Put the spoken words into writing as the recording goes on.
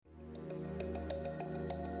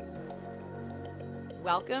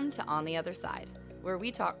Welcome to On the Other Side, where we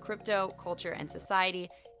talk crypto, culture, and society,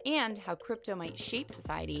 and how crypto might shape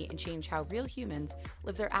society and change how real humans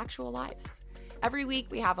live their actual lives. Every week,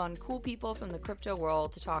 we have on cool people from the crypto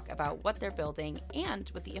world to talk about what they're building and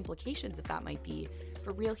what the implications of that might be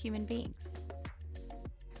for real human beings.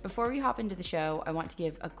 Before we hop into the show, I want to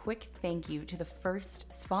give a quick thank you to the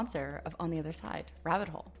first sponsor of On the Other Side, Rabbit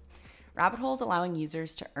Hole. Rabbit Hole is allowing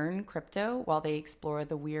users to earn crypto while they explore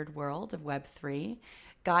the weird world of web3,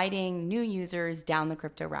 guiding new users down the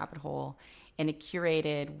crypto rabbit hole in a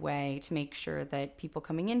curated way to make sure that people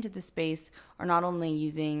coming into the space are not only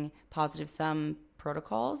using positive sum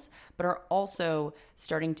protocols, but are also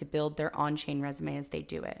starting to build their on-chain resume as they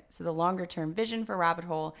do it. So the longer-term vision for Rabbit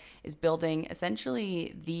Hole is building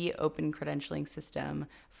essentially the open credentialing system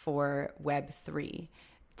for Web3.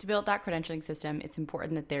 To build that credentialing system, it's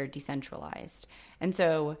important that they're decentralized. And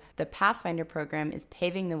so the Pathfinder program is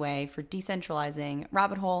paving the way for decentralizing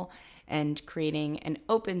Rabbit Hole and creating an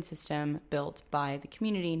open system built by the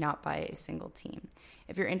community, not by a single team.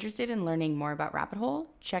 If you're interested in learning more about Rabbit Hole,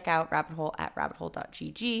 check out Rabbit Hole at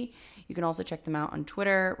rabbithole.gg. You can also check them out on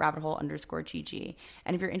Twitter, rabbithole_GG.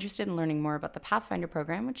 And if you're interested in learning more about the Pathfinder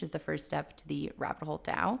program, which is the first step to the Rabbit Hole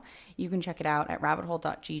DAO, you can check it out at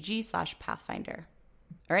rabbithole.gg/Pathfinder.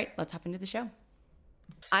 All right, let's hop into the show.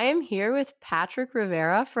 I am here with Patrick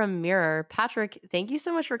Rivera from Mirror. Patrick, thank you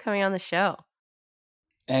so much for coming on the show.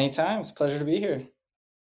 Anytime. It's a pleasure to be here.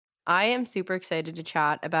 I am super excited to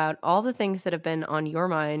chat about all the things that have been on your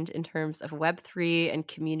mind in terms of Web3 and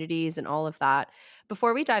communities and all of that.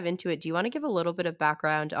 Before we dive into it, do you want to give a little bit of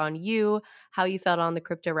background on you, how you felt on the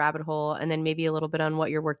crypto rabbit hole, and then maybe a little bit on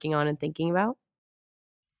what you're working on and thinking about?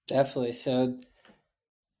 Definitely. So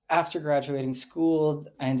after graduating school,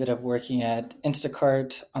 I ended up working at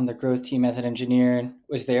Instacart on the growth team as an engineer,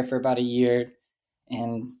 was there for about a year.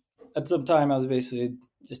 And at some time, I was basically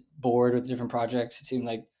just bored with different projects. It seemed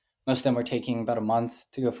like most of them were taking about a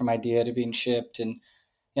month to go from idea to being shipped. And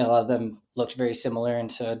a lot of them looked very similar.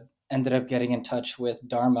 And so I ended up getting in touch with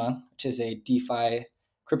Dharma, which is a DeFi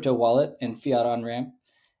crypto wallet and fiat on-ramp.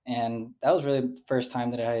 And that was really the first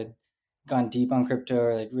time that I had gone deep on crypto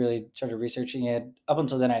or like really started researching it. Up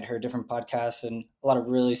until then, I'd heard different podcasts and a lot of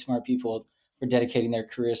really smart people were dedicating their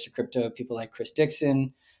careers to crypto. People like Chris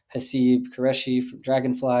Dixon, Haseeb Qureshi from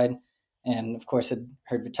Dragonfly, and of course had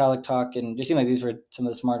heard Vitalik talk. And it just seemed like these were some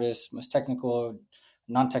of the smartest, most technical,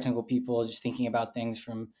 non-technical people just thinking about things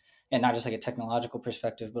from, and not just like a technological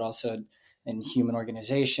perspective, but also in human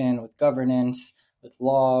organization, with governance, with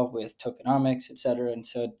law, with tokenomics, et cetera. And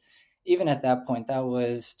so even at that point, that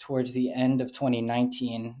was towards the end of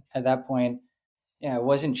 2019. At that point, I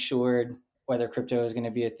wasn't sure whether crypto was going to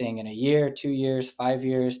be a thing in a year, 2 years, 5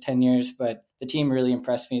 years, 10 years, but the team really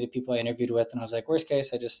impressed me, the people I interviewed with, and I was like, worst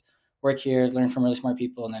case, I just work here, learn from really smart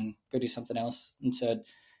people, and then go do something else. And so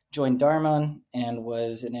joined Dharma and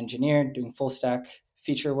was an engineer doing full stack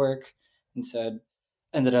feature work. And so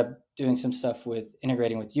ended up doing some stuff with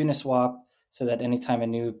integrating with Uniswap, so that anytime a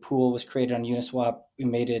new pool was created on Uniswap, we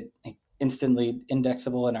made it instantly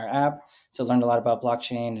indexable in our app. So learned a lot about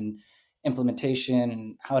blockchain and implementation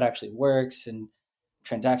and how it actually works and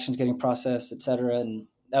transactions getting processed, et cetera. And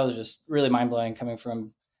that was just really mind-blowing coming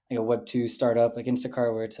from like a Web2 startup like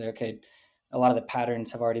Instacart, where it's like, okay, a lot of the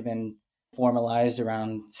patterns have already been formalized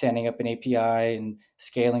around standing up an API and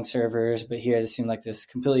scaling servers. But here, it seemed like this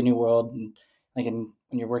completely new world. And like when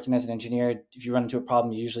you're working as an engineer, if you run into a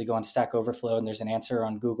problem, you usually go on Stack Overflow and there's an answer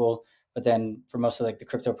on Google. But then for most of like the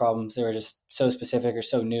crypto problems, they were just so specific or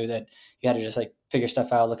so new that you had to just like figure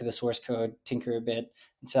stuff out, look at the source code, tinker a bit.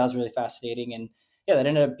 And so that was really fascinating. And that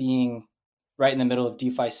ended up being right in the middle of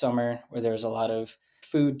DeFi summer, where there was a lot of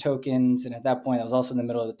food tokens. And at that point, I was also in the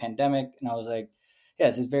middle of the pandemic. And I was like,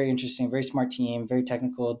 this is very interesting, very smart team, very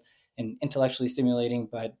technical and intellectually stimulating.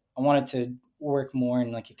 But I wanted to work more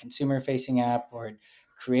in like a consumer facing app or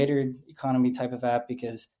creator economy type of app,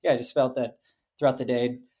 because I just felt that throughout the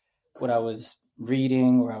day, what I was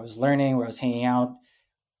reading, where I was learning, where I was hanging out,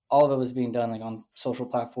 all of it was being done like on social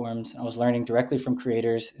platforms. I was learning directly from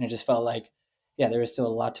creators, and it just felt like, there was still a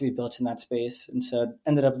lot to be built in that space. And so I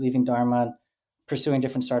ended up leaving Dharma, pursuing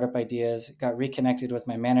different startup ideas, got reconnected with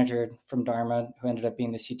my manager from Dharma, who ended up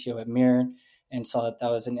being the CTO at Mirror, and saw that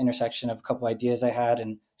was an intersection of a couple ideas I had,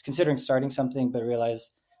 and was considering starting something, but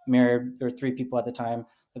realized Mirror, there were 3 people at the time,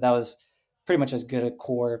 that was pretty much as good a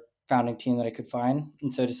core founding team that I could find.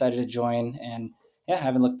 And so I decided to join, and I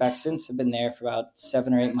haven't looked back since. I've been there for about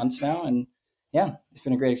 7 or 8 months now. And it's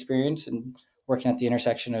been a great experience and working at the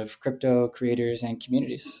intersection of crypto creators and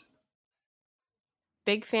communities.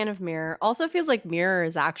 Big fan of Mirror. Also feels like Mirror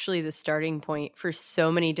is actually the starting point for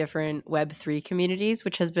so many different Web3 communities,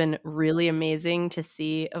 which has been really amazing to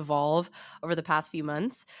see evolve over the past few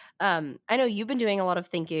months. I know you've been doing a lot of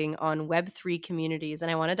thinking on Web3 communities, and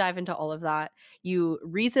I want to dive into all of that. You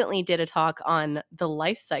recently did a talk on the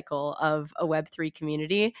life cycle of a Web3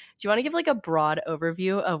 community. Do you want to give like a broad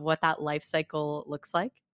overview of what that life cycle looks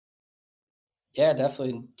like? Yeah,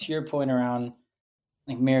 definitely. To your point around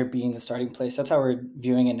like Mirror being the starting place, that's how we're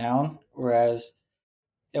viewing it now. Whereas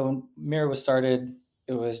when Mirror was started,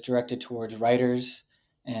 it was directed towards writers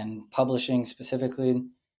and publishing specifically.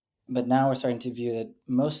 But now we're starting to view that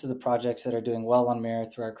most of the projects that are doing well on Mirror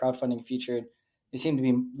through our crowdfunding feature, they seem to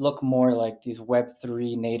be look more like these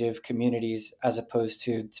Web3 native communities as opposed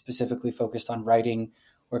to specifically focused on writing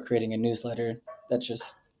or creating a newsletter that's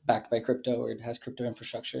just backed by crypto or it has crypto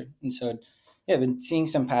infrastructure. And so, yeah, I've been seeing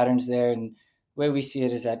some patterns there. And the way we see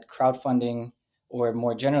it is that crowdfunding, or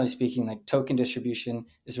more generally speaking, like token distribution,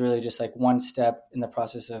 is really just like one step in the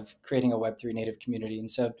process of creating a Web3 native community. And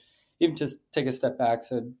so, even just take a step back.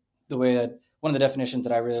 So the way that one of the definitions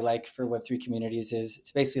that I really like for Web3 communities is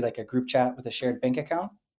it's basically like a group chat with a shared bank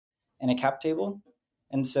account and a cap table.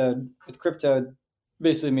 And so with crypto,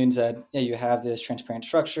 basically means that you have this transparent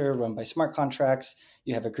structure run by smart contracts.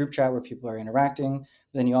 You have a group chat where people are interacting.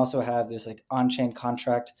 But then you also have this like on-chain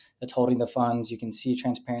contract that's holding the funds. You can see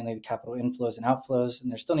transparently the capital inflows and outflows. And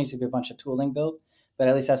there still needs to be a bunch of tooling built, but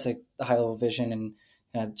at least that's like the high-level vision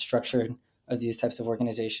and structure of these types of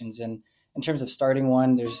organizations. And in terms of starting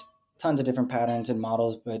one, there's tons of different patterns and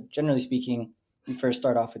models, but generally speaking, you first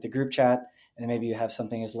start off with the group chat, and then maybe you have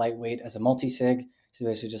something as lightweight as a multi-sig, so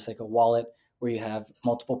basically just like a wallet where you have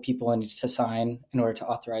multiple people in to sign in order to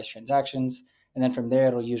authorize transactions. And then from there,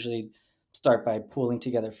 it'll usually start by pooling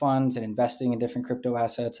together funds and investing in different crypto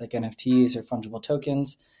assets like NFTs or fungible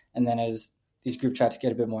tokens. And then as these group chats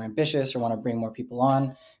get a bit more ambitious or want to bring more people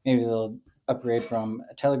on, maybe they'll upgrade from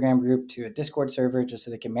a Telegram group to a Discord server just so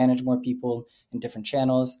they can manage more people in different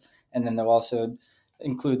channels. And then they'll also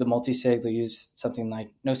include the multi-sig. They'll use something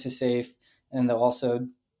like Gnosis Safe, and they'll also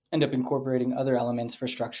end up incorporating other elements for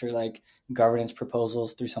structure like governance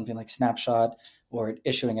proposals through something like Snapshot, or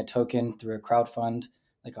issuing a token through a crowdfund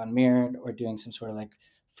like on Mirror, or doing some sort of like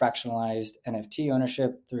fractionalized NFT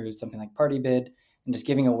ownership through something like PartyBid, and just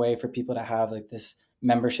giving a way for people to have like this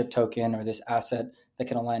membership token or this asset that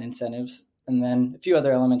can align incentives. And then a few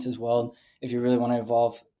other elements as well. If you really want to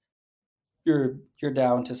evolve your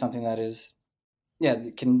DAO into something that is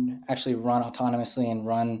it can actually run autonomously and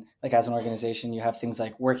run like as an organization. You have things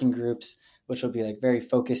like working groups, which will be like very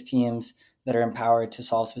focused teams that are empowered to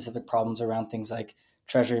solve specific problems around things like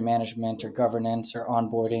treasury management or governance or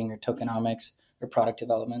onboarding or tokenomics or product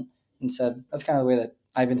development. And so that's kind of the way that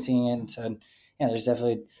I've been seeing it. And so there's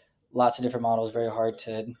definitely lots of different models, very hard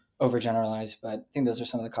to overgeneralize, but I think those are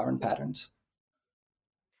some of the common patterns.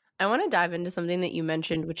 I want to dive into something that you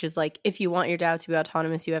mentioned, which is like if you want your DAO to be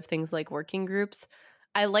autonomous, you have things like working groups.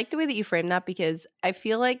 I like the way that you frame that because I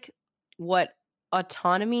feel like what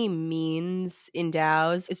autonomy means in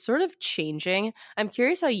DAOs is sort of changing. I'm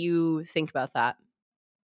curious how you think about that.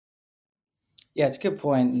 Yeah, it's a good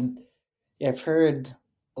point. And I've heard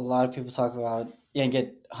a lot of people talk about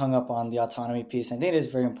get hung up on the autonomy piece. I think it is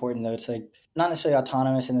very important though. It's like not necessarily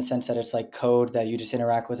autonomous in the sense that it's like code that you just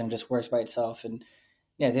interact with and it just works by itself. And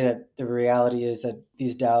I think that the reality is that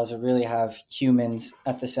these DAOs really have humans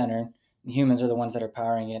at the center. And humans are the ones that are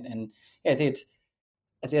powering it. And I think it's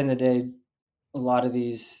at the end of the day, a lot of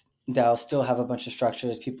these DAOs still have a bunch of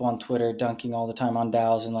structures. People on Twitter dunking all the time on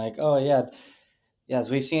DAOs and like, oh yeah,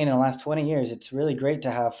 as we've seen in the last 20 years, it's really great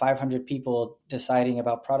to have 500 people deciding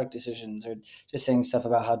about product decisions or just saying stuff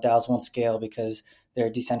about how DAOs won't scale because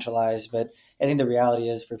they're decentralized. But I think the reality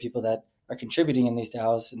is for people that are contributing in these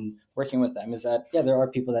DAOs and working with them is that, there are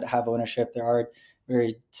people that have ownership. There are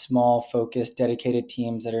very small, focused, dedicated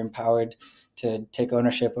teams that are empowered to take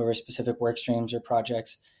ownership over specific work streams or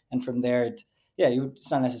projects. And from there, it's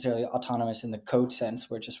not necessarily autonomous in the code sense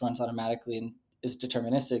where it just runs automatically and is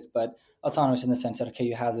deterministic, but autonomous in the sense that, okay,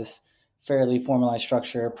 you have this fairly formalized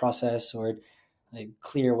structure, process, or a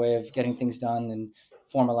clear way of getting things done and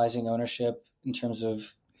formalizing ownership in terms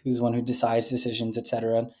of who's the one who decides decisions, et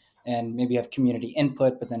cetera. And maybe you have community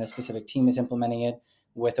input, but then a specific team is implementing it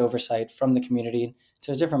with oversight from the community.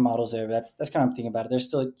 So there's different models there. But that's kind of thinking about it. There's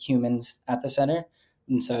still humans at the center.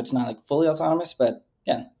 And so it's not like fully autonomous, but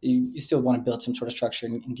you still want to build some sort of structure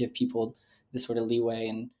and give people this sort of leeway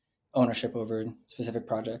and ownership over specific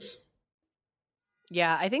projects.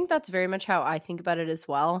 Yeah, I think that's very much how I think about it as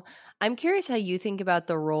well. I'm curious how you think about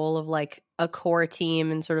the role of like a core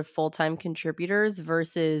team and sort of full-time contributors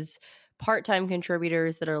versus part-time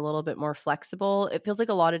contributors that are a little bit more flexible. It feels like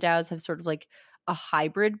a lot of DAOs have sort of like a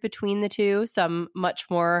hybrid between the two, some much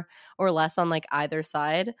more or less on like either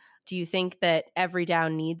side. Do you think that every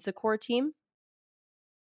DAO needs a core team?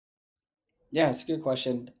 Yeah, it's a good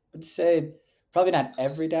question. I'd say probably not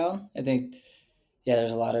every DAO. I think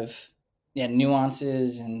there's a lot of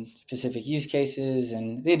nuances and specific use cases,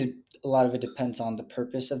 and I think a lot of it depends on the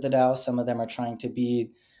purpose of the DAO. Some of them are trying to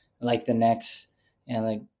be like the next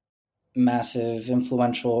like massive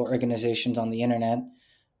influential organizations on the internet,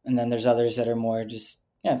 and then there's others that are more just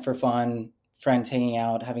for fun, friends hanging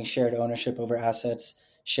out, having shared ownership over assets,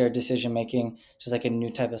 shared decision making, just like a new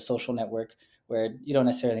type of social network where you don't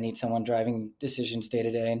necessarily need someone driving decisions day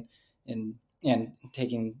to day and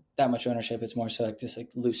taking that much ownership. It's more so like this like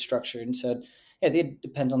loose structure. And so it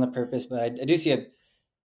depends on the purpose, but I do see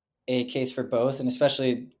a case for both, and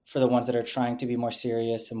especially for the ones that are trying to be more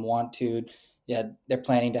serious and want to, they're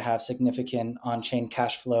planning to have significant on-chain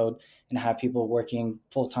cash flow and have people working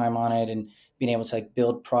full-time on it and being able to like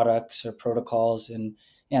build products or protocols and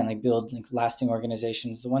like build like lasting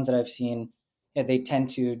organizations. The ones that I've seen, they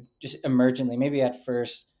tend to just emergently, maybe at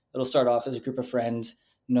first it'll start off as a group of friends,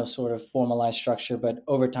 no sort of formalized structure, but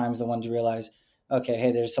over time the ones realize, okay,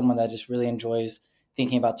 hey, there's someone that just really enjoys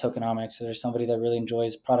thinking about tokenomics, or there's somebody that really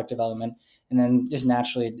enjoys product development, and then just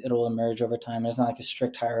naturally it'll emerge over time. It's not like a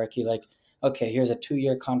strict hierarchy, like, okay, here's a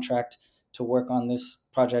 2-year contract to work on this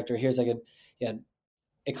project, or here's like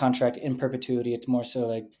a contract in perpetuity. It's more so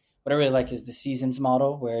like what I really like is the seasons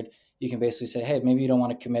model, where you can basically say, hey, maybe you don't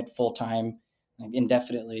want to commit full time like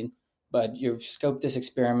indefinitely, but you scope this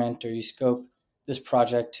experiment or you scope this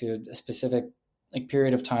project to a specific like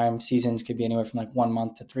period of time. Seasons could be anywhere from like 1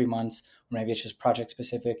 month to 3 months, or maybe it's just project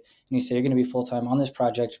specific. And you say you're going to be full time on this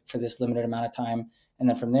project for this limited amount of time, and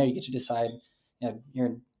then from there you get to decide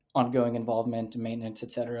your ongoing involvement and maintenance,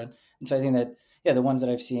 etc. And so I think that the ones that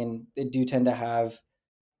I've seen, they do tend to have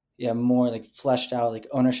more like fleshed out like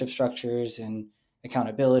ownership structures and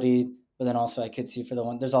accountability. But then also I could see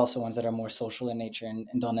there's also ones that are more social in nature and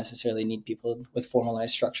don't necessarily need people with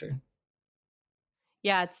formalized structure.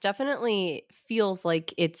 Yeah, it's definitely feels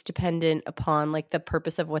like it's dependent upon like the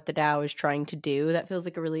purpose of what the DAO is trying to do. That feels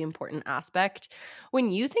like a really important aspect. When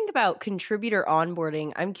you think about contributor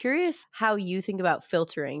onboarding, I'm curious how you think about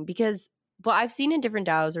filtering, because what I've seen in different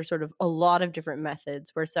DAOs are sort of a lot of different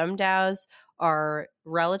methods, where some DAOs are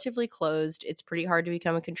relatively closed. It's pretty hard to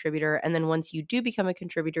become a contributor. And then once you do become a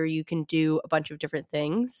contributor, you can do a bunch of different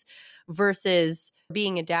things, versus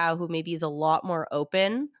being a DAO who maybe is a lot more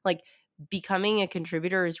open. Like, becoming a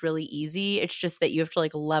contributor is really easy. It's just that you have to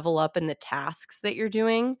like level up in the tasks that you're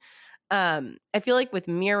doing. I feel like with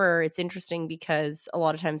Mirror, it's interesting because a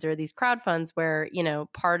lot of times there are these crowd funds where,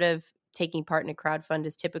 part of taking part in a crowd fund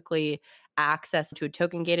is typically access to a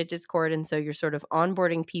token gated Discord. And so you're sort of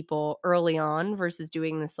onboarding people early on versus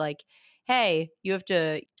doing this like, hey, you have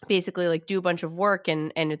to basically like do a bunch of work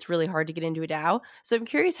and it's really hard to get into a DAO. So I'm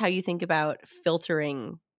curious how you think about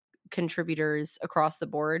filtering contributors across the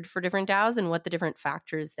board for different DAOs and what the different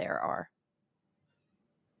factors there are.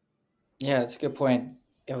 Yeah, that's a good point.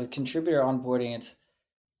 With contributor onboarding, it's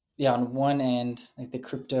on one end, like the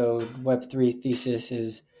crypto web3 thesis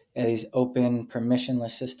is these open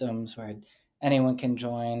permissionless systems where anyone can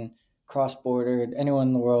join, cross-border, anyone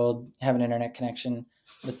in the world have an internet connection.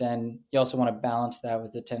 But then you also want to balance that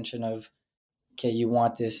with the tension of, okay, you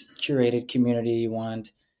want this curated community, you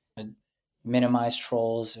want to minimize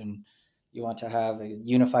trolls, and you want to have a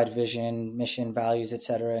unified vision, mission, values,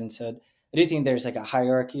 etc. And so I do think there's like a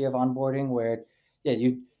hierarchy of onboarding where,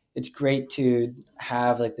 it's great to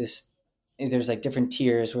have like this. There's like different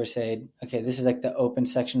tiers where say, okay, this is like the open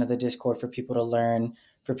section of the Discord for people to learn,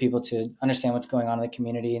 for people to understand what's going on in the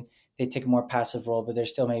community. They take a more passive role, but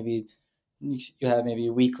there's still maybe you have maybe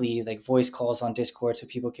weekly like voice calls on Discord so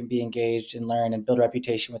people can be engaged and learn and build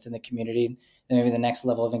reputation within the community. Then maybe the next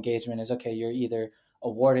level of engagement is, okay, you're either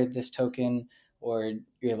awarded this token or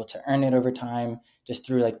you're able to earn it over time just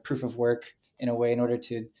through like proof of work in a way, in order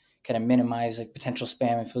to kind of minimize like potential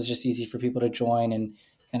spam. If it was just easy for people to join and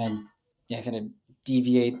kind of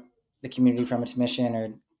deviate the community from its mission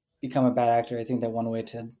or become a bad actor. I think that one way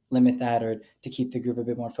to limit that or to keep the group a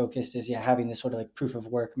bit more focused is having this sort of like proof of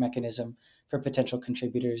work mechanism for potential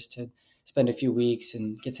contributors to spend a few weeks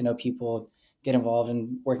and get to know people, get involved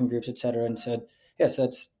in working groups, etc. And so so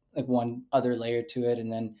that's like one other layer to it.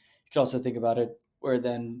 And then you could also think about it where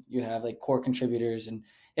then you have like core contributors, and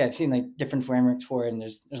I've seen like different frameworks for it, and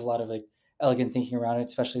there's a lot of like elegant thinking around it,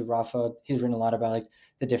 especially Rafa. He's written a lot about like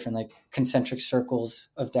the different like concentric circles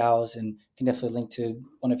of DAOs, and can definitely link to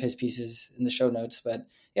one of his pieces in the show notes. But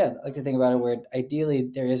yeah, I like to think about it where ideally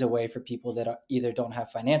there is a way for people that either don't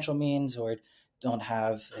have financial means or don't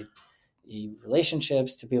have like the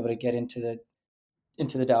relationships to be able to get into the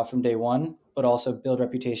DAO from day one, but also build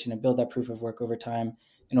reputation and build that proof of work over time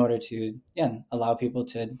in order to allow people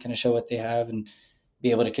to kind of show what they have and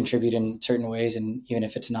be able to contribute in certain ways. And even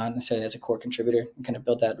if it's not necessarily as a core contributor, and kind of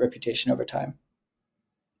build that reputation over time.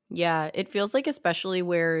 Yeah, it feels like especially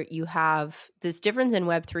where you have this difference in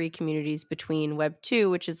Web3 communities between Web2,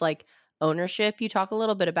 which is like ownership. You talk a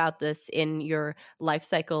little bit about this in your life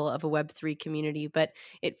cycle of a Web3 community, but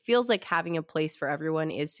it feels like having a place for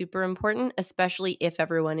everyone is super important, especially if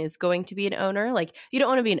everyone is going to be an owner. Like, you don't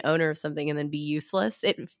want to be an owner of something and then be useless.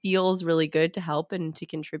 It feels really good to help and to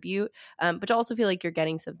contribute, but to also feel like you're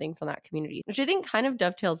getting something from that community, which I think kind of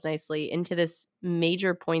dovetails nicely into this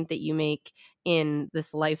major point that you make in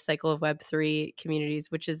this life cycle of Web3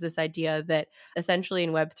 communities, which is this idea that essentially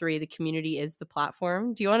in Web3, the community is the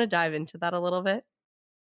platform. Do you want to dive into that a little bit?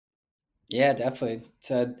 Yeah, definitely.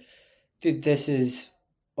 So this is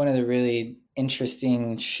one of the really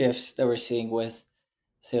interesting shifts that we're seeing with,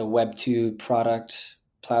 say, a Web 2 product,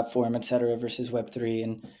 platform, et cetera, versus Web 3.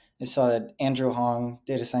 And I saw that Andrew Hong,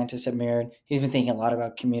 data scientist at Mirrored, he's been thinking a lot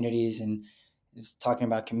about communities, and he's talking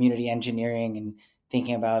about community engineering and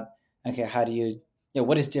thinking about, okay, how do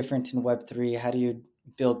what is different in Web 3? How do you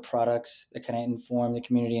build products that kind of inform the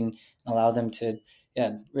community and allow them to,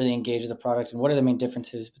 really engage with the product? And what are the main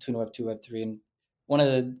differences between Web 2, Web 3? And one of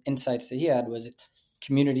the insights that he had was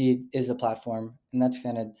community is the platform. And that's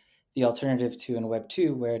kind of the alternative to in Web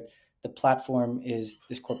 2, where the platform is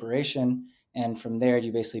this corporation. And from there,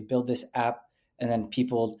 you basically build this app, and then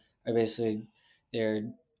people are basically, they're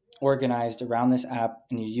organized around this app,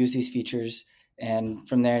 and you use these features. And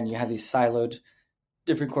from there, and you have these siloed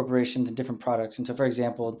different corporations and different products. And so, for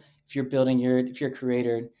example, if you're a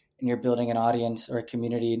creator and you're building an audience or a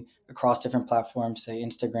community across different platforms, say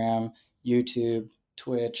Instagram, YouTube,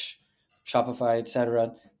 Twitch, Shopify,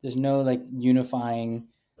 etc., there's no like unifying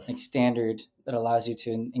like standard that allows you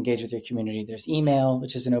to engage with your community. There's email,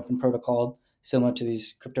 which is an open protocol similar to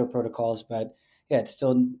these crypto protocols, but it's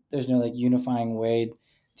still, there's no like unifying way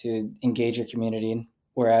to engage your community.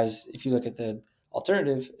 Whereas if you look at the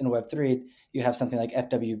alternative in Web3, you have something like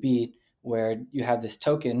FWB, where you have this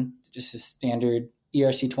token, just a standard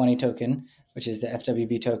ERC20 token, which is the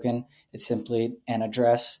FWB token. It's simply an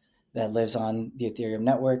address that lives on the Ethereum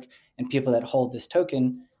network, and people that hold this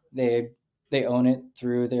token, they own it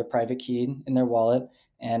through their private key in their wallet,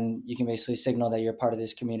 and you can basically signal that you're part of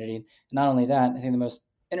this community. And not only that, I think the most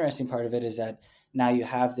interesting part of it is that now you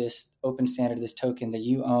have this open standard, this token that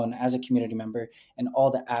you own as a community member, and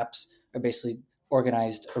all the apps are basically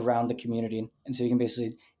organized around the community. And so you can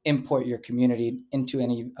basically import your community into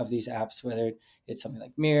any of these apps, whether it's something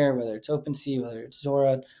like Mirror, whether it's OpenSea, whether it's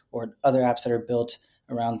Zora, or other apps that are built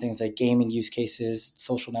around things like gaming use cases,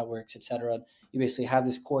 social networks, etc. You basically have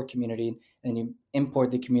this core community, and then you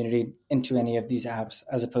import the community into any of these apps,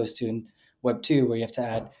 as opposed to in Web 2, where you have to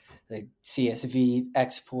add like CSV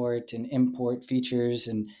export and import features,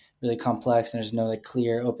 and really complex. And there's no like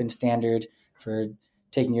clear open standard for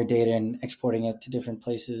taking your data and exporting it to different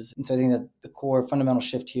places. And so I think that the core fundamental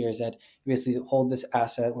shift here is that you basically hold this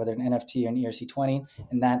asset, whether an NFT or an ERC20,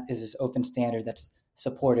 and that is this open standard that's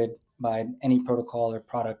supported by any protocol or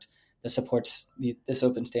product that supports this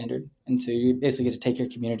open standard. And so you basically get to take your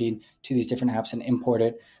community to these different apps and import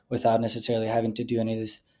it without necessarily having to do any of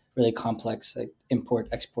this really complex like import,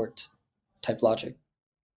 export type logic.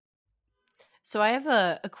 So I have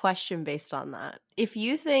a question based on that. If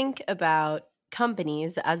you think about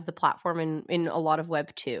companies as the platform in a lot of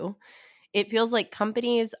Web 2, it feels like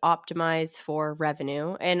companies optimize for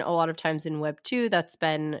revenue. And a lot of times in Web 2, that's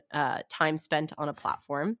been time spent on a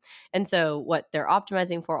platform. And so what they're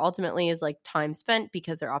optimizing for ultimately is like time spent,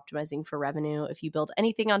 because they're optimizing for revenue. If you build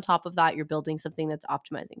anything on top of that, you're building something that's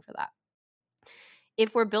optimizing for that.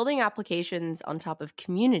 If we're building applications on top of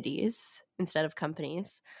communities instead of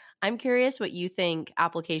companies, I'm curious what you think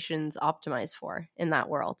applications optimize for in that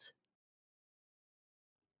world.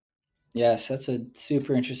 Yes, that's a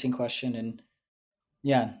super interesting question. And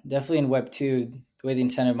yeah, definitely in Web 2, the way the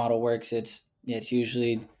incentive model works, it's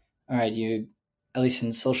usually, all right, you, at least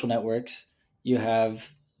in social networks, you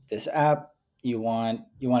have this app, you want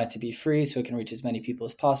it to be free so it can reach as many people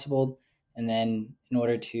as possible. And then in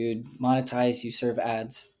order to monetize, you serve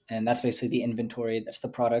ads. And that's basically the inventory, that's the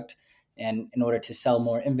product. And in order to sell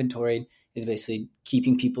more inventory is basically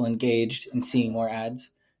keeping people engaged and seeing more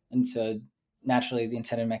ads. And so naturally the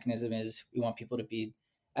incentive mechanism is we want people to be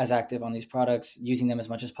as active on these products, using them as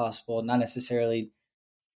much as possible, not necessarily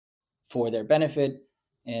for their benefit,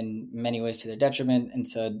 in many ways to their detriment. And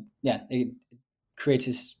so, yeah, it creates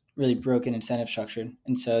this really broken incentive structure.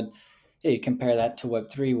 And so, yeah, you compare that to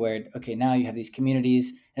Web3, where, okay, now you have these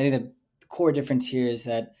communities. I think the core difference here is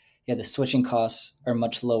that, yeah, the switching costs are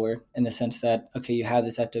much lower in the sense that, okay, you have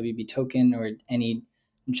this FWB token or any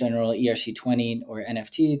general ERC20 or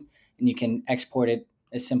NFT, and you can export it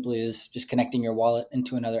as simply as just connecting your wallet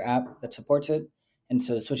into another app that supports it. And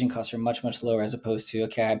so the switching costs are much, much lower as opposed to,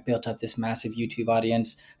 okay, I built up this massive YouTube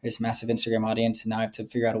audience, this massive Instagram audience, and now I have to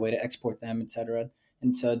figure out a way to export them, et cetera.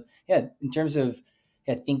 And so, yeah, in terms of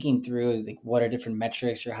thinking through like what are different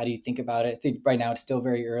metrics or how do you think about it, I think right now it's still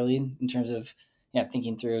very early in terms of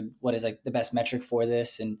thinking through what is like the best metric for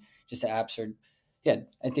this and just the apps are,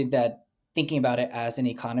 I think that thinking about it as an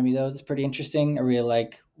economy though is pretty interesting. I really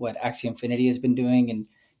like what Axie Infinity has been doing and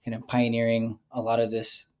kind of pioneering a lot of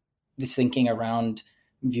this thinking around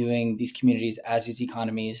viewing these communities as these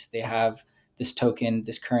economies. They have this token,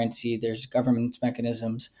 this currency, there's governance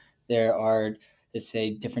mechanisms, there are, let's say,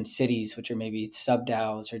 different cities, which are maybe sub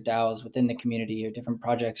DAOs or DAOs within the community or different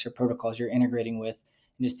projects or protocols you're integrating with.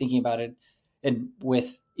 And just thinking about it, and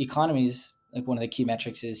with economies, like one of the key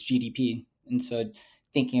metrics is GDP. And so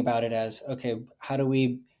thinking about it as, okay, how do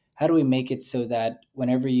we make it so that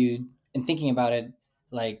whenever and thinking about it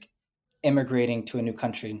like immigrating to a new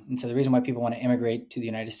country. And so the reason why people want to immigrate to the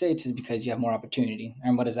United States is because you have more opportunity.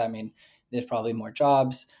 And what does that mean? There's probably more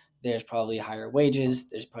jobs, there's probably higher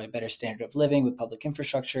wages, there's probably better standard of living with public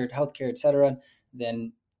infrastructure, healthcare, et cetera,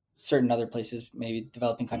 than certain other places, maybe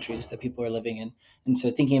developing countries that people are living in. And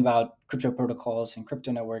so thinking about crypto protocols and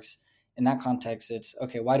crypto networks in that context, it's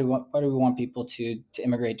okay, why do we want people to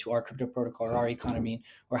immigrate to our crypto protocol or our economy,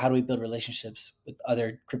 or how do we build relationships with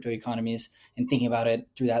other crypto economies, and thinking about it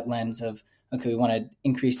through that lens of, okay, we want to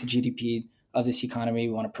increase the GDP of this economy,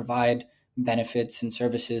 we want to provide benefits and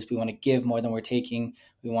services, we want to give more than we're taking,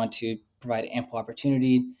 we want to provide ample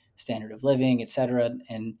opportunity, standard of living, et cetera.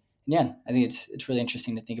 And yeah, I think it's really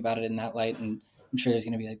interesting to think about it in that light. And I'm sure there's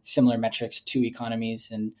going to be like similar metrics to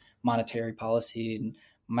economies and monetary policy and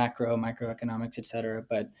microeconomics, et cetera.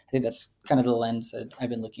 But I think that's kind of the lens that I've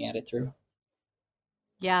been looking at it through.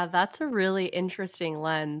 Yeah, that's a really interesting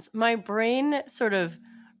lens. My brain sort of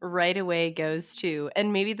right away goes to,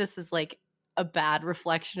 and maybe this is like a bad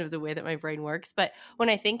reflection of the way that my brain works, but when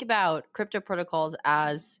I think about crypto protocols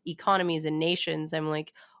as economies and nations, I'm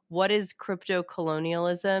like, what is crypto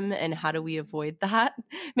colonialism and how do we avoid that?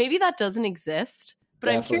 Maybe that doesn't exist, but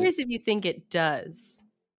Definitely. I'm curious if you think it does.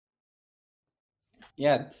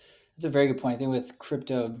 Yeah, that's a very good point. I think with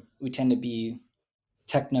crypto, we tend to be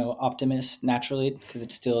techno optimists naturally because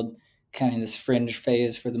it's still kind of in this fringe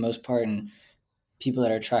phase for the most part. And people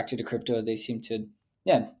that are attracted to crypto, they seem to,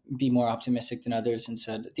 be more optimistic than others. And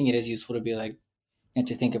so I think it is useful to be like, and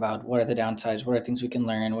to think about what are the downsides, what are things we can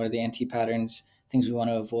learn, what are the anti-patterns, things we want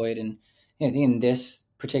to avoid. And I think in this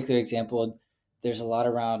particular example, there's a lot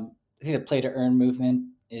around, I think the play to earn movement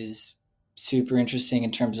is super interesting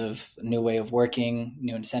in terms of a new way of working,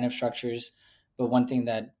 new incentive structures. But one thing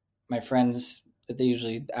that my friends, that they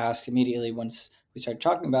usually ask immediately once we start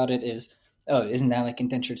talking about it is, oh, isn't that like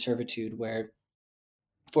indentured servitude where,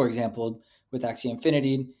 for example, with Axie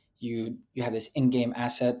Infinity, you have this in-game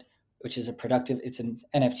asset, which is it's an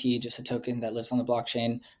NFT, just a token that lives on the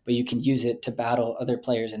blockchain, but you can use it to battle other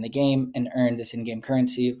players in the game and earn this in-game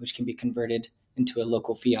currency, which can be converted into a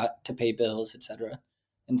local fiat to pay bills, etc.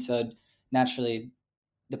 And so naturally,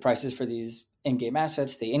 the prices for these in-game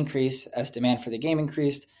assets, they increase as demand for the game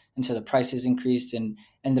increased. And so the prices increased and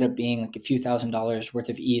ended up being like a few $1,000s worth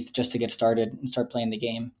of ETH just to get started and start playing the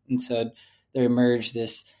game. And so there emerged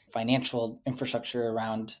this financial infrastructure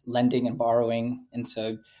around lending and borrowing. And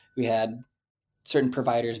so we had certain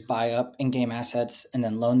providers buy up in-game assets and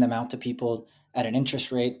then loan them out to people at an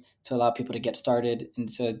interest rate to allow people to get started.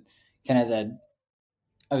 And so kind of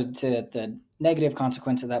I would say that the negative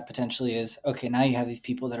consequence of that potentially is, okay, now you have these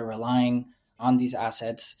people that are relying on these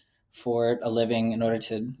assets for a living in order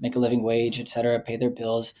to make a living wage, et cetera, pay their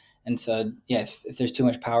bills. And so, if there's too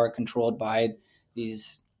much power controlled by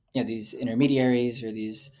these intermediaries or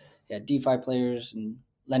these DeFi players and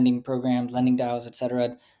lending programs, lending DAOs, et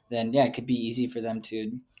cetera, then it could be easy for them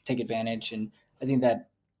to take advantage. And I think that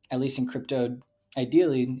at least in crypto,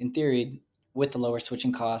 ideally, in theory, with the lower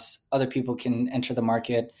switching costs, other people can enter the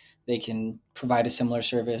market. They can provide a similar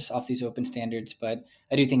service off these open standards. But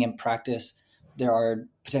I do think in practice, there are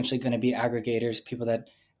potentially going to be aggregators, people that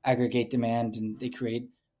aggregate demand and they create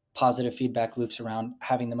positive feedback loops around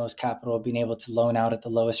having the most capital, being able to loan out at the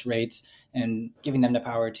lowest rates, and giving them the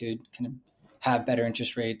power to kind of have better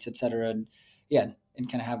interest rates, et cetera. And yeah, and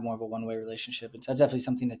kind of have more of a one-way relationship. And so that's definitely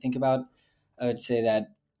something to think about. I would say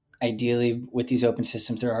that ideally with these open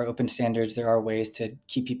systems, there are open standards, there are ways to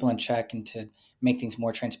keep people in check and to make things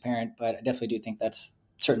more transparent. But I definitely do think that's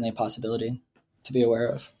certainly a possibility to be aware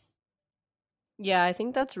of. Yeah, I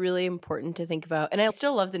think that's really important to think about. And I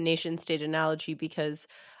still love the nation state analogy because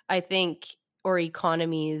I think, or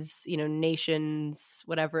economies, nations,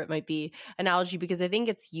 whatever it might be, analogy, because I think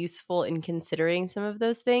it's useful in considering some of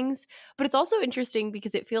those things. But it's also interesting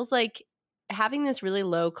because it feels like having this really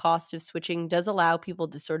low cost of switching does allow people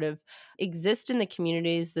to sort of exist in the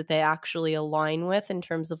communities that they actually align with in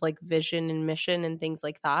terms of like vision and mission and things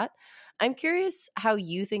like that. I'm curious how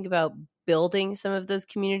you think about building some of those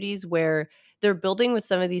communities where they're building with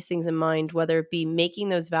some of these things in mind, whether it be making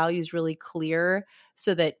those values really clear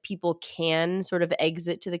so that people can sort of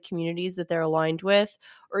exit to the communities that they're aligned with,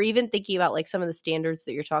 or even thinking about like some of the standards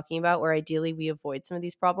that you're talking about where ideally we avoid some of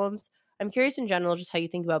these problems. I'm curious in general just how you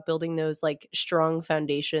think about building those like strong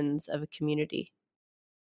foundations of a community.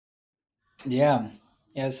 Yeah.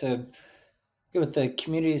 Yeah. So with the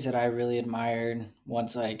communities that I really admired,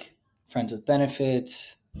 one's like Friends with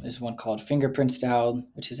Benefits. There's one called Fingerprints DAO,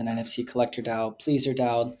 which is an NFT collector DAO, Pleaser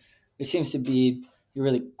DAO. There seems to be a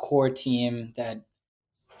really core team that,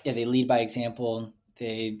 yeah, they lead by example.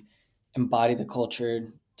 They embody the culture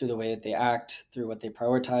through the way that they act, through what they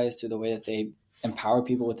prioritize, through the way that they empower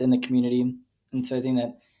people within the community. And so I think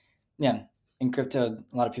that, yeah, in crypto,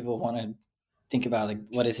 a lot of people want to think about like,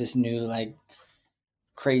 what is this new, like,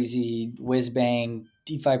 crazy whiz bang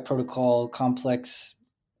DeFi protocol complex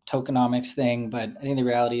tokenomics thing. But I think the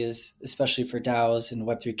reality is, especially for DAOs and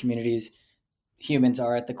Web3 communities, humans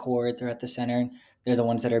are at the core, they're at the center. They're the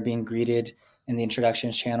ones that are being greeted in the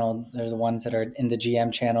introductions channel. They're the ones that are in the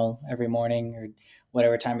GM channel every morning or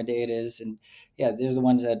whatever time of day it is. And yeah, they're the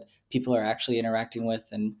ones that people are actually interacting with.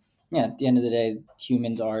 And yeah, at the end of the day,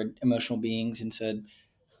 humans are emotional beings. And so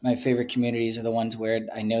my favorite communities are the ones where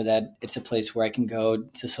I know that it's a place where I can go.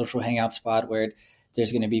 It's a social hangout spot where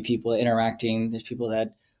there's going to be people interacting. There's people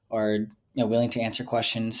that are willing to answer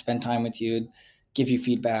questions, spend time with you, give you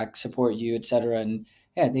feedback, support you, etc. And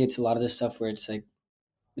yeah, I think it's a lot of this stuff where it's like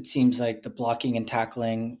it seems like the blocking and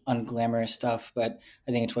tackling, unglamorous stuff, but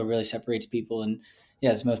I think it's what really separates people. And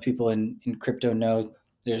yeah, as most people in crypto know,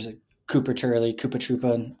 there's a Cooper Turley, Koopa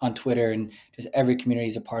Troopa on Twitter, and just every community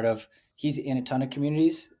he's a part of. He's in a ton of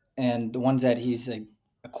communities, and the ones that he's like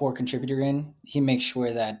a core contributor in, he makes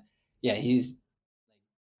sure that yeah, he's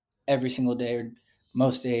every single day or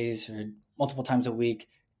most days or multiple times a week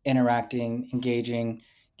interacting, engaging,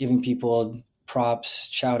 giving people props,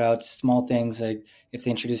 shout outs, small things like if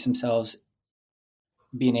they introduce themselves,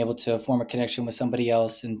 being able to form a connection with somebody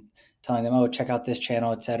else and telling them, oh, check out this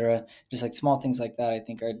channel, etc. Just like small things like that, I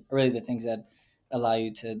think are really the things that allow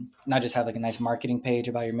you to not just have like a nice marketing page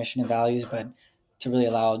about your mission and values, but to really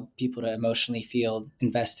allow people to emotionally feel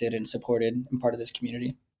invested and supported and part of this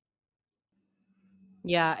community.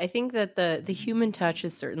 Yeah, I think that the human touch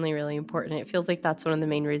is certainly really important. It feels like that's one of the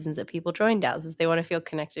main reasons that people join DAOs is they want to feel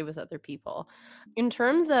connected with other people. In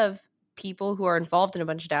terms of people who are involved in a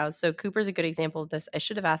bunch of DAOs, so Cooper's a good example of this. I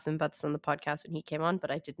should have asked him about this on the podcast when he came on, but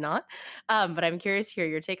I did not. But I'm curious to hear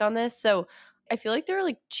your take on this. So I feel like there are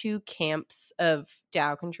like two camps of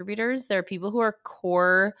DAO contributors. There are people who are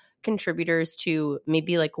core contributors to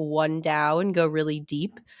maybe like one DAO and go really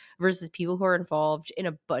deep versus people who are involved in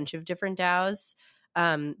a bunch of different DAOs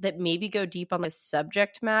that maybe go deep on the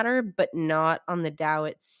subject matter, but not on the DAO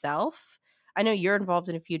itself. I know you're involved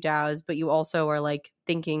in a few DAOs, but you also are like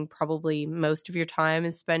thinking probably most of your time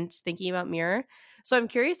is spent thinking about Mirror. So I'm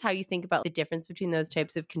curious how you think about the difference between those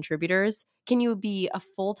types of contributors. Can you be a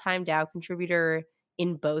full-time DAO contributor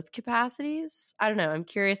in both capacities? I don't know. I'm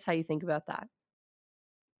curious how you think about that.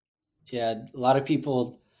 Yeah, a lot of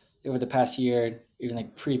people over the past year, even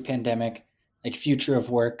like pre-pandemic, like future of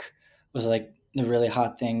work was like the really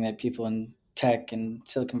hot thing that people in tech and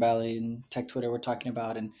Silicon Valley and tech Twitter were talking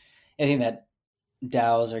about. And I think that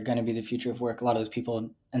DAOs are going to be the future of work. A lot of those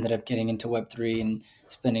people ended up getting into Web3 and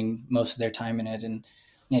spending most of their time in it. And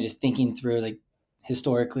just thinking through like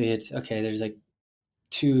historically, it's okay, there's like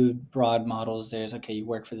two broad models. There's okay, you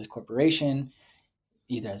work for this corporation,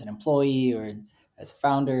 either as an employee or as a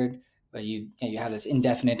founder, but you have this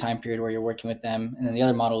indefinite time period where you're working with them. And then the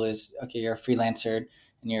other model is okay, you're a freelancer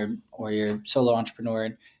and you're a solo entrepreneur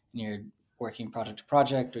and you're working project to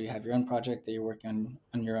project, or you have your own project that you're working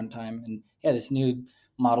on your own time. And yeah, this new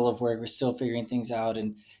model of work, we're still figuring things out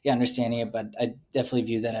and yeah, understanding it. But I definitely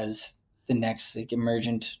view that as the next like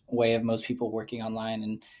emergent way of most people working online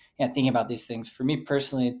and thinking about these things. For me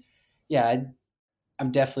personally,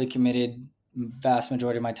 I'm definitely committed vast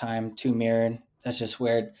majority of my time to Mirror. That's just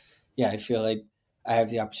where, I feel like I have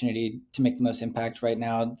the opportunity to make the most impact right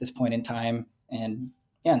now at this point in time. And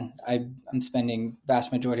I'm spending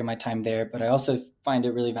vast majority of my time there, but I also find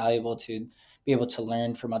it really valuable to be able to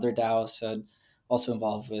learn from other DAOs. So also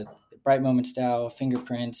involved with Bright Moments DAO,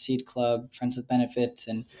 Fingerprint, Seed Club, Friends with Benefits,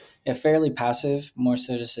 and fairly passive, more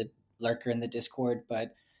so just a lurker in the Discord.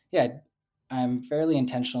 But I'm fairly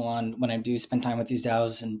intentional on when I do spend time with these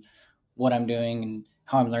DAOs and what I'm doing and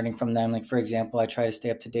how I'm learning from them. Like, for example, I try to stay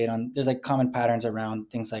up to date on, there's like common patterns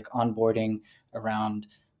around things like onboarding, around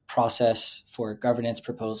process for governance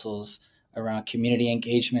proposals, around community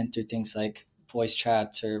engagement through things like voice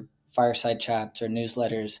chats or fireside chats or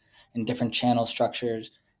newsletters and different channel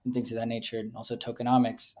structures and things of that nature. And also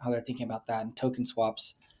tokenomics, how they're thinking about that, and token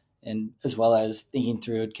swaps, and as well as thinking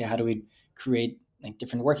through, okay, how do we create like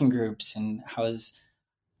different working groups, and how is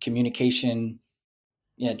communication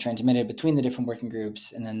transmitted between the different working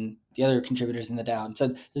groups and then the other contributors in the DAO. And so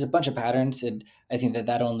there's a bunch of patterns, and I think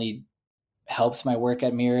that only helps my work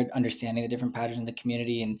at Mirrored, understanding the different patterns in the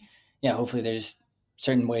community. And hopefully there's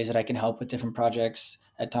certain ways that I can help with different projects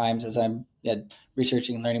at times as I'm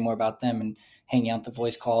researching and learning more about them, and hanging out the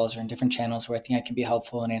voice calls or in different channels where I think I can be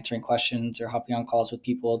helpful in answering questions or hopping on calls with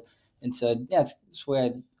people. And so, it's the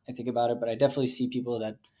way I think about it. But I definitely see people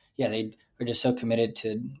that, they are just so committed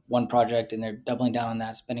to one project and they're doubling down on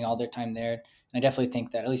that, spending all their time there. And I definitely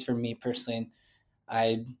think that, at least for me personally,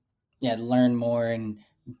 I learn more and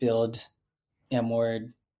build more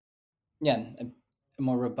a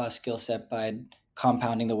more robust skill set by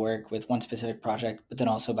compounding the work with one specific project, but then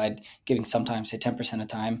also by giving sometimes, say, 10% of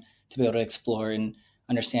time to be able to explore and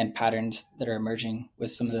understand patterns that are emerging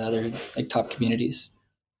with some of the other like top communities.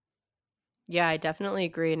 Yeah, I definitely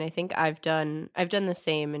agree. And I think I've done the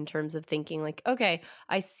same in terms of thinking like, okay,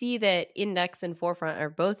 I see that Index and Forefront are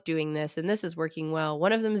both doing this and this is working well.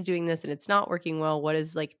 One of them is doing this and it's not working well. What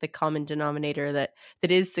is like the common denominator that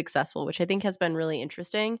is successful, which I think has been really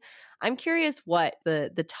interesting. I'm curious what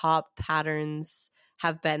the top patterns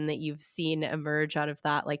have been that you've seen emerge out of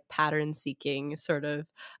that like pattern seeking sort of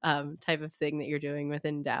type of thing that you're doing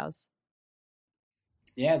within DAOs.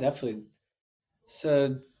 Yeah, definitely.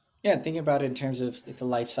 So thinking about it in terms of like the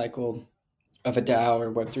life cycle of a DAO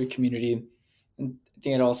or Web3 community, and I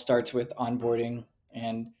think it all starts with onboarding.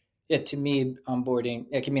 And to me, onboarding,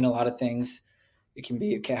 it can mean a lot of things. It can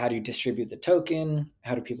be, okay, how do you distribute the token?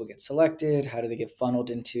 How do people get selected? How do they get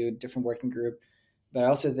funneled into a different working group? But I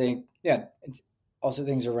also think, it's also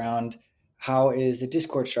things around, how is the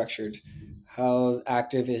Discord structured? How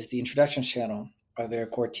active is the introductions channel? Are there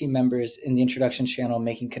core team members in the introductions channel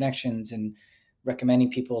making connections and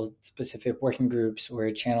recommending people specific working groups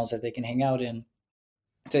or channels that they can hang out in?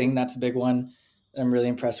 I think that's a big one that I'm really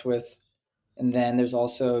impressed with. And then there's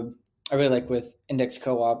also, I really like with Index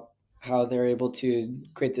Co-op, how they're able to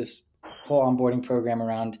create this whole onboarding program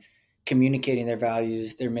around communicating their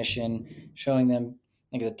values, their mission, showing them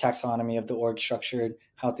like the taxonomy of the org structure,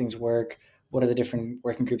 how things work, what are the different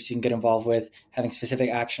working groups you can get involved with, having specific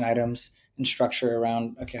action items and structure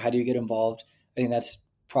around, okay, how do you get involved? I think that's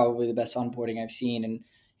probably the best onboarding I've seen. And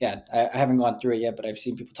I haven't gone through it yet, but I've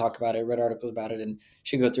seen people talk about it, read articles about it, and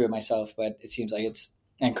should go through it myself. But it seems like it's,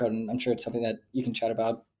 and Coden, I'm sure it's something that you can chat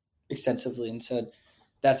about extensively. And so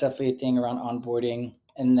that's definitely a thing around onboarding.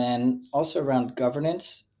 And then also around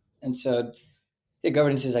governance. And so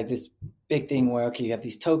governance is like this big thing where, okay, you have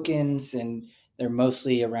these tokens and they're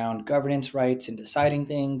mostly around governance rights and deciding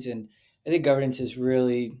things. And I think governance is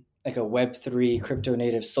really like a Web3 crypto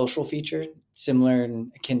native social feature, similar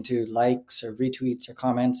and akin to likes or retweets or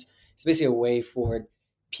comments. It's basically a way for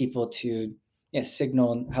people to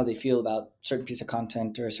signal how they feel about a certain piece of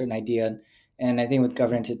content or a certain idea. And I think with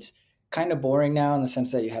governance, it's kind of boring now in the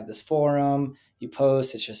sense that you have this forum, you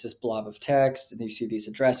post, it's just this blob of text, and you see these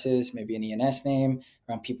addresses, maybe an ENS name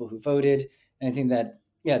around people who voted. And I think that,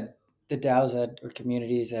 the DAOs that, or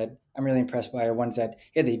communities that I'm really impressed by, are ones that,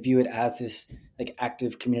 they view it as this like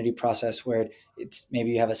active community process where it's, maybe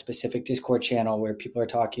you have a specific Discord channel where people are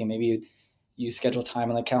talking, maybe you schedule time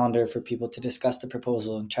on the calendar for people to discuss the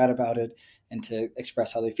proposal and chat about it and to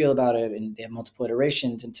express how they feel about it. And they have multiple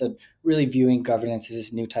iterations. And so really viewing governance as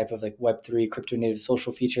this new type of like Web3 crypto native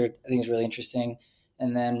social feature, I think is really interesting.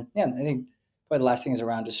 And then, I think probably the last thing is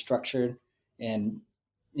around just structure. And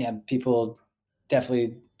people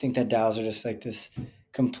definitely think that DAOs are just like this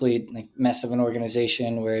complete like mess of an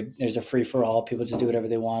organization where there's a free for all, people just do whatever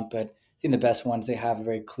they want. But I think the best ones, they have a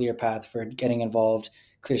very clear path for getting involved,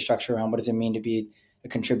 clear structure around what does it mean to be a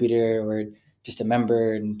contributor or just a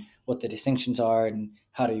member, and what the distinctions are and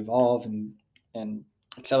how to evolve and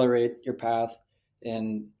accelerate your path.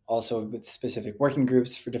 And also with specific working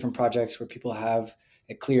groups for different projects where people have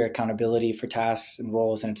a clear accountability for tasks and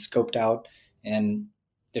roles, and it's scoped out, and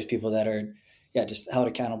there's people that are just held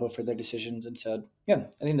accountable for their decisions. And so I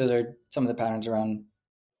think those are some of the patterns around.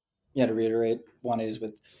 To reiterate, one is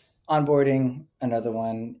with onboarding, another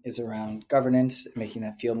one is around governance, making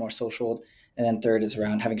that feel more social, and then third is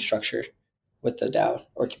around having structure with the DAO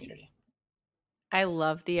or community. I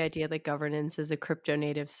love the idea that governance is a crypto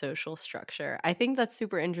native social structure. I think that's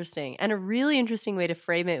super interesting and a really interesting way to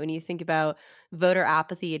frame it when you think about voter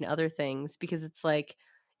apathy and other things, because it's like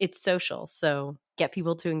it's social. So get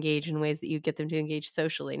people to engage in ways that you get them to engage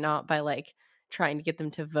socially, not by like trying to get them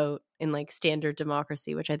to vote in like standard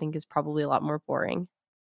democracy, which I think is probably a lot more boring.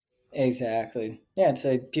 Exactly. Yeah, it's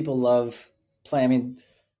like people love play. I mean,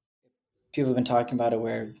 people have been talking about it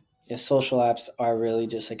where social apps are really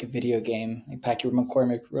just like a video game. Like Packy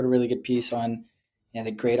McCormick wrote a really good piece on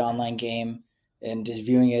the great online game, and just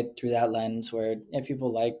viewing it through that lens where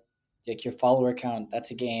people like your follower count,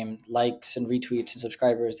 that's a game. Likes and retweets and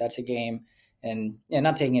subscribers, that's a game. And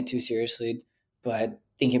not taking it too seriously, but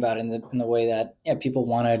thinking about it in the way that people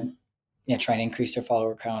want to try and increase their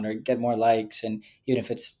follower count or get more likes, and even if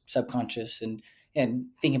it's subconscious, and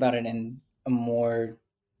thinking about it in a more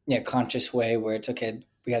conscious way where it's okay,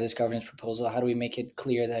 we have this governance proposal, how do we make it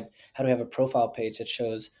clear that, how do we have a profile page that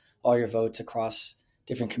shows all your votes across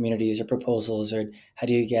different communities or proposals, or how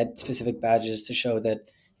do you get specific badges to show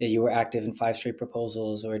that you were active in 5 straight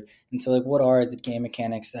proposals, or and so like what are the game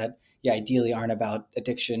mechanics that ideally aren't about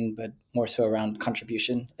addiction but more so around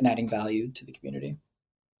contribution and adding value to the community.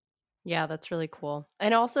 Yeah, that's really cool.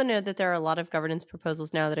 And I also know that there are a lot of governance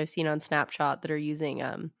proposals now that I've seen on Snapchat that are using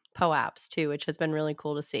apps too, which has been really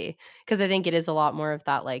cool to see, because I think it is a lot more of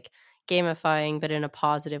that like gamifying, but in a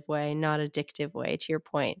positive way, not addictive way. To your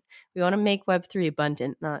point, we want to make Web3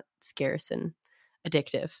 abundant, not scarce and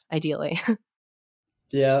addictive, ideally.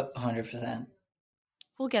 Yeah, 100%.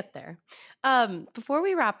 We'll get there. Before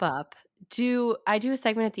we wrap up, I do a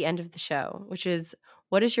segment at the end of the show, which is,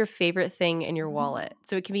 what is your favorite thing in your wallet?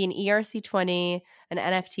 So it can be an ERC20, an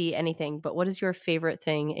NFT, anything, but what is your favorite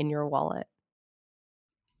thing in your wallet?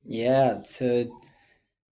 Yeah, so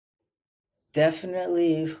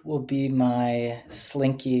definitely will be my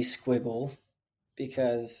Slinky Squiggle,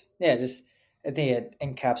 because just I think it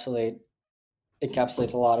encapsulates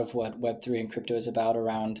a lot of what Web3 and crypto is about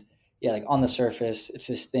around, like on the surface, it's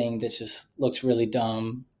this thing that just looks really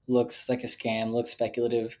dumb, looks like a scam, looks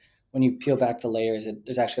speculative. When you peel back the layers,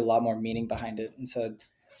 there's actually a lot more meaning behind it. And so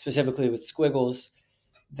specifically with Squiggles,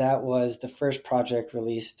 that was the first project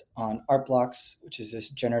released on Art Blocks, which is this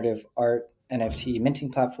generative art NFT minting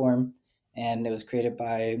platform. And it was created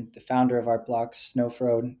by the founder of Art Blocks,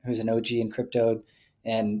 Snowfrode, who's an OG in crypto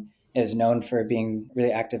and is known for being a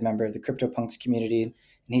really active member of the CryptoPunks community. And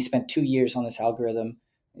he spent 2 years on this algorithm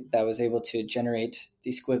that was able to generate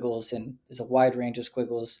these squiggles. And there's a wide range of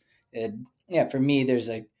squiggles. And for me, there's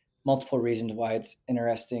like multiple reasons why it's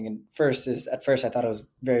interesting. And first is, at first I thought it was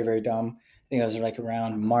very, very dumb. I think it was like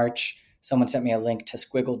around March, someone sent me a link to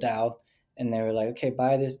Squiggle DAO, and they were like, okay,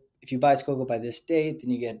 buy this. If you buy Squiggle by this date,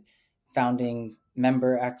 then you get founding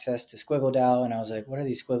member access to Squiggle DAO. And I was like, what are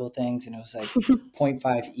these Squiggle things? And it was like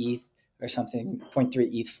 0.5 ETH or something, 0.3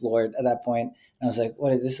 ETH floored at that point. And I was like,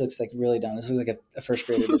 what is this? Looks like really dumb. This looks like a first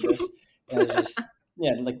grader did this. And I was just,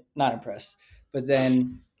 like not impressed. But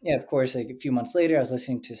then, of course, like a few months later, I was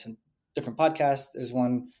listening to some different podcasts. There's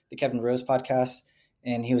one, the Kevin Rose podcast,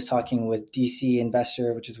 and he was talking with DC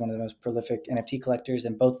Investor, which is one of the most prolific NFT collectors,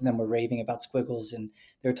 and both of them were raving about Squiggles, and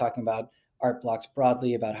they were talking about Art Blocks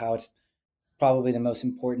broadly, about how it's probably the most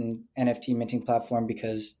important NFT minting platform,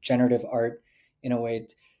 because generative art, in a way,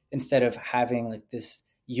 instead of having like this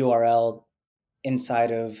URL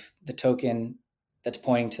inside of the token that's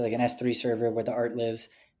pointing to like an S3 server where the art lives,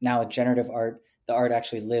 now with generative art, the art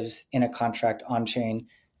actually lives in a contract on chain.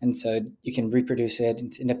 And so you can reproduce it.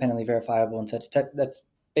 It's independently verifiable. And so that's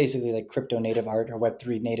basically like crypto native art or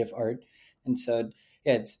Web3 native art. And so,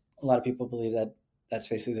 it's a lot of people believe that that's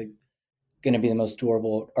basically going to be the most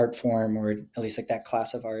durable art form, or at least like that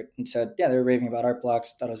class of art. And so, they were raving about Art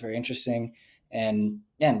Blocks, thought it was very interesting. And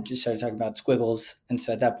just started talking about Squiggles. And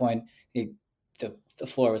so at that point, the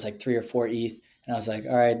floor was like 3 or 4 ETH. And I was like,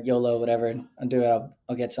 all right, YOLO, whatever, I'll do it.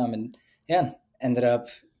 I'll get some. And ended up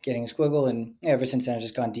getting a Squiggle. And ever since then, I've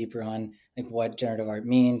just gone deeper on like what generative art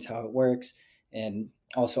means, how it works, and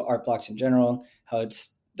also Art Blocks in general, how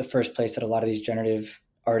it's the first place that a lot of these generative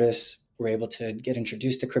artists were able to get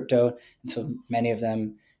introduced to crypto. And so many of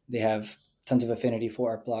them, they have tons of affinity for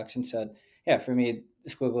art blocks. And so, yeah, for me, the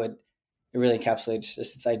squiggle, it really encapsulates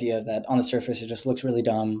just this idea that on the surface, it just looks really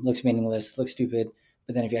dumb, looks meaningless, looks stupid.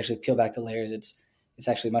 But then if you actually peel back the layers, it's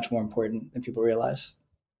actually much more important than people realize.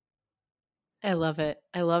 I love it.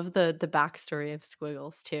 I love the backstory of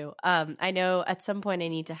squiggles too. I know at some point I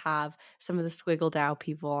need to have some of the Squiggle DAO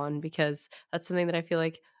people on, because that's something that I feel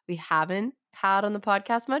like we haven't had on the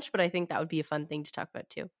podcast much, but I think that would be a fun thing to talk about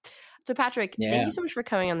too. So Patrick, thank you so much for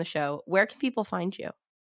coming on the show. Where can people find you?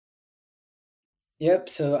 Yep.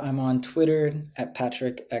 So I'm on Twitter at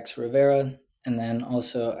Patrick X Rivera. And then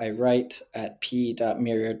also I write at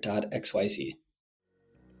p.mirror.xyz.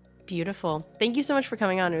 Beautiful. Thank you so much for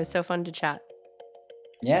coming on. It was so fun to chat.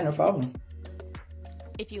 Yeah, no problem.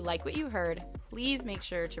 If you like what you heard, please make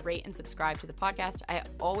sure to rate and subscribe to the podcast. I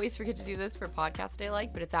always forget to do this for podcasts I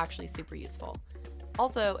like, but it's actually super useful.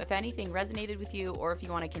 Also, if anything resonated with you, or if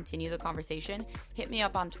you want to continue the conversation, hit me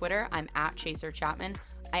up on Twitter. I'm at Chaser Chapman.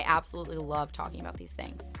 I absolutely love talking about these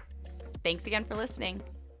things. Thanks again for listening.